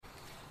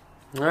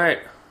Alright,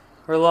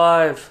 we're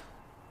live.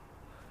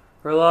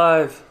 We're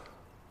live.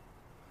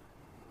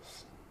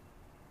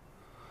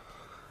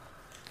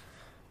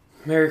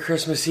 Merry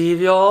Christmas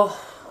Eve, y'all.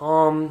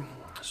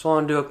 Just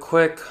want to do a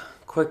quick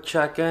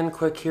check-in,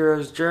 quick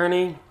hero's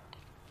journey.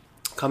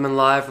 Coming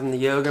live from the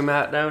yoga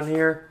mat down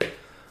here.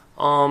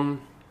 Yeah,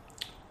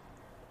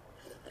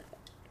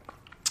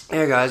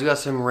 guys, we got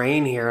some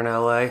rain here in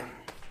LA. A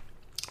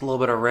little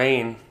bit of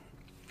rain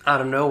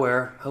out of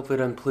nowhere. Hopefully it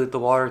doesn't pollute the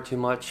water too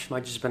much.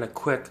 Might just been a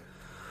quick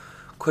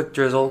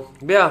drizzle.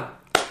 But yeah,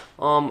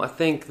 I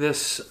think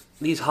this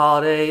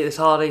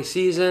holiday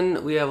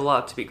season, we have a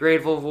lot to be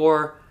grateful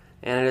for,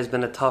 and it has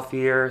been a tough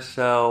year.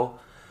 So,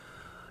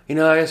 I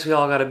guess we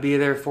all got to be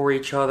there for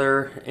each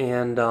other.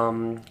 And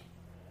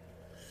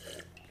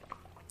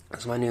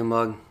that's my new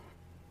mug.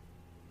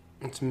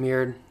 It's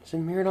mirrored. Is it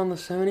mirrored on the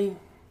Sony?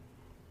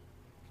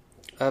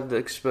 I have the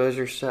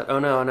exposure set. Oh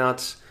no, now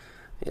it's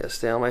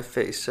stay on my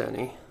face,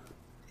 Sony.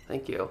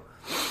 Thank you.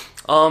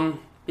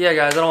 Yeah,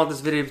 guys, I don't want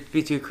this video to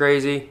be too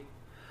crazy.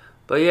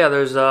 But yeah,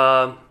 there's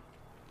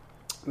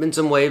been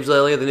some waves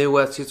lately. The new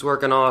wetsuit's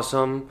working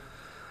awesome.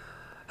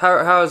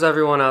 How is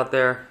everyone out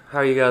there? How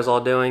are you guys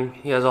all doing?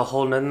 You guys all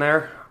holding in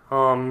there?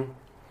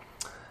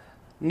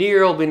 New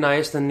Year will be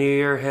nice. The New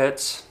Year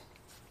hits.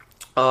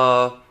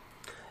 Yeah,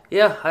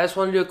 I just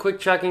want to do a quick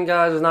check-in,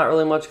 guys. There's not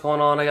really much going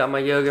on. I got my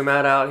yoga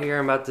mat out here.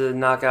 I'm about to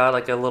knock out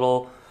like a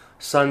little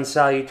sun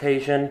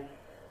salutation.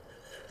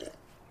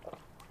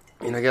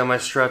 I got my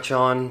stretch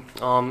on.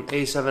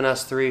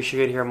 A7S3 should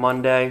get here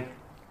Monday.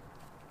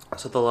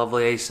 So the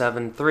lovely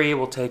A7 III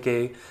will take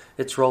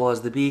its role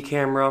as the B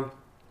camera,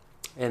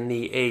 and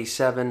the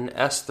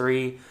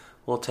A7S3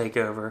 will take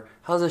over.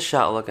 How's this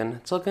shot looking?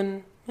 It's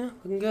looking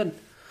good.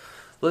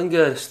 Looking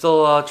good.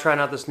 Still trying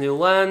out this new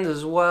lens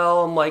as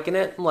well. I'm liking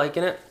it.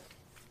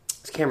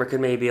 This camera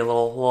could maybe be a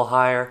little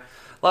higher.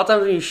 A lot of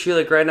times when you shoot,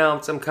 like right now,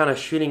 I'm kind of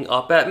shooting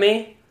up at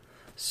me.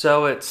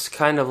 So it's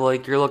kind of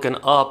like you're looking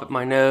up at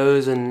my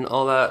nose and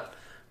all that.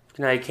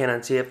 Now you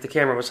can't see. If the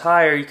camera was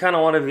higher, you kind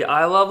of want to be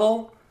eye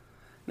level.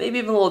 Maybe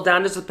even a little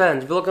down, just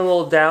depends. If you're looking a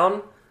little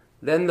down,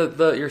 then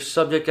your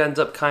subject ends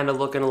up kind of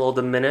looking a little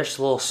diminished,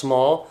 a little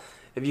small.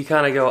 If you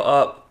kind of go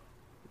up,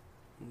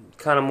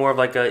 kind of more of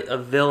like a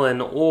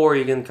villain, or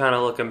you can kind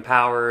of look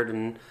empowered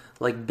and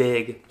like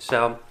big.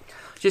 So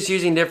just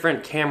using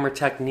different camera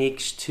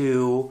techniques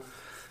to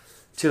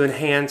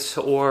enhance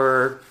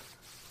or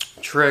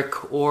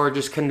trick or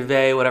just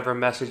convey whatever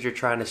message you're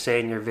trying to say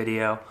in your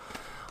video.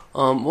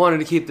 Wanted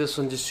to keep this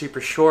one just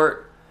super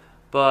short,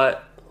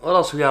 but what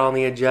else we got on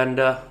the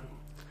agenda?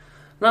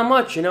 Not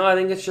much, I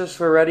think it's just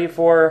we're ready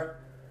for,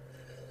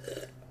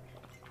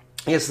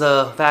 I guess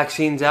the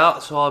vaccine's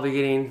out, so I'll be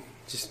getting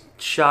just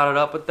shotted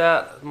up with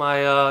that.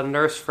 My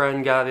nurse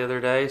friend got it the other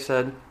day,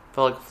 said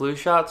felt like a flu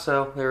shot,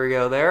 so there we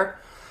go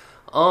there.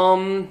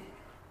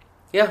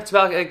 Yeah, that's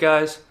about it,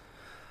 guys.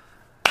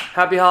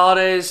 Happy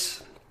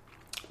holidays.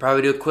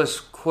 Probably do a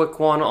quick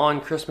one on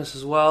Christmas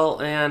as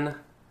well, and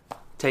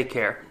take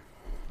care.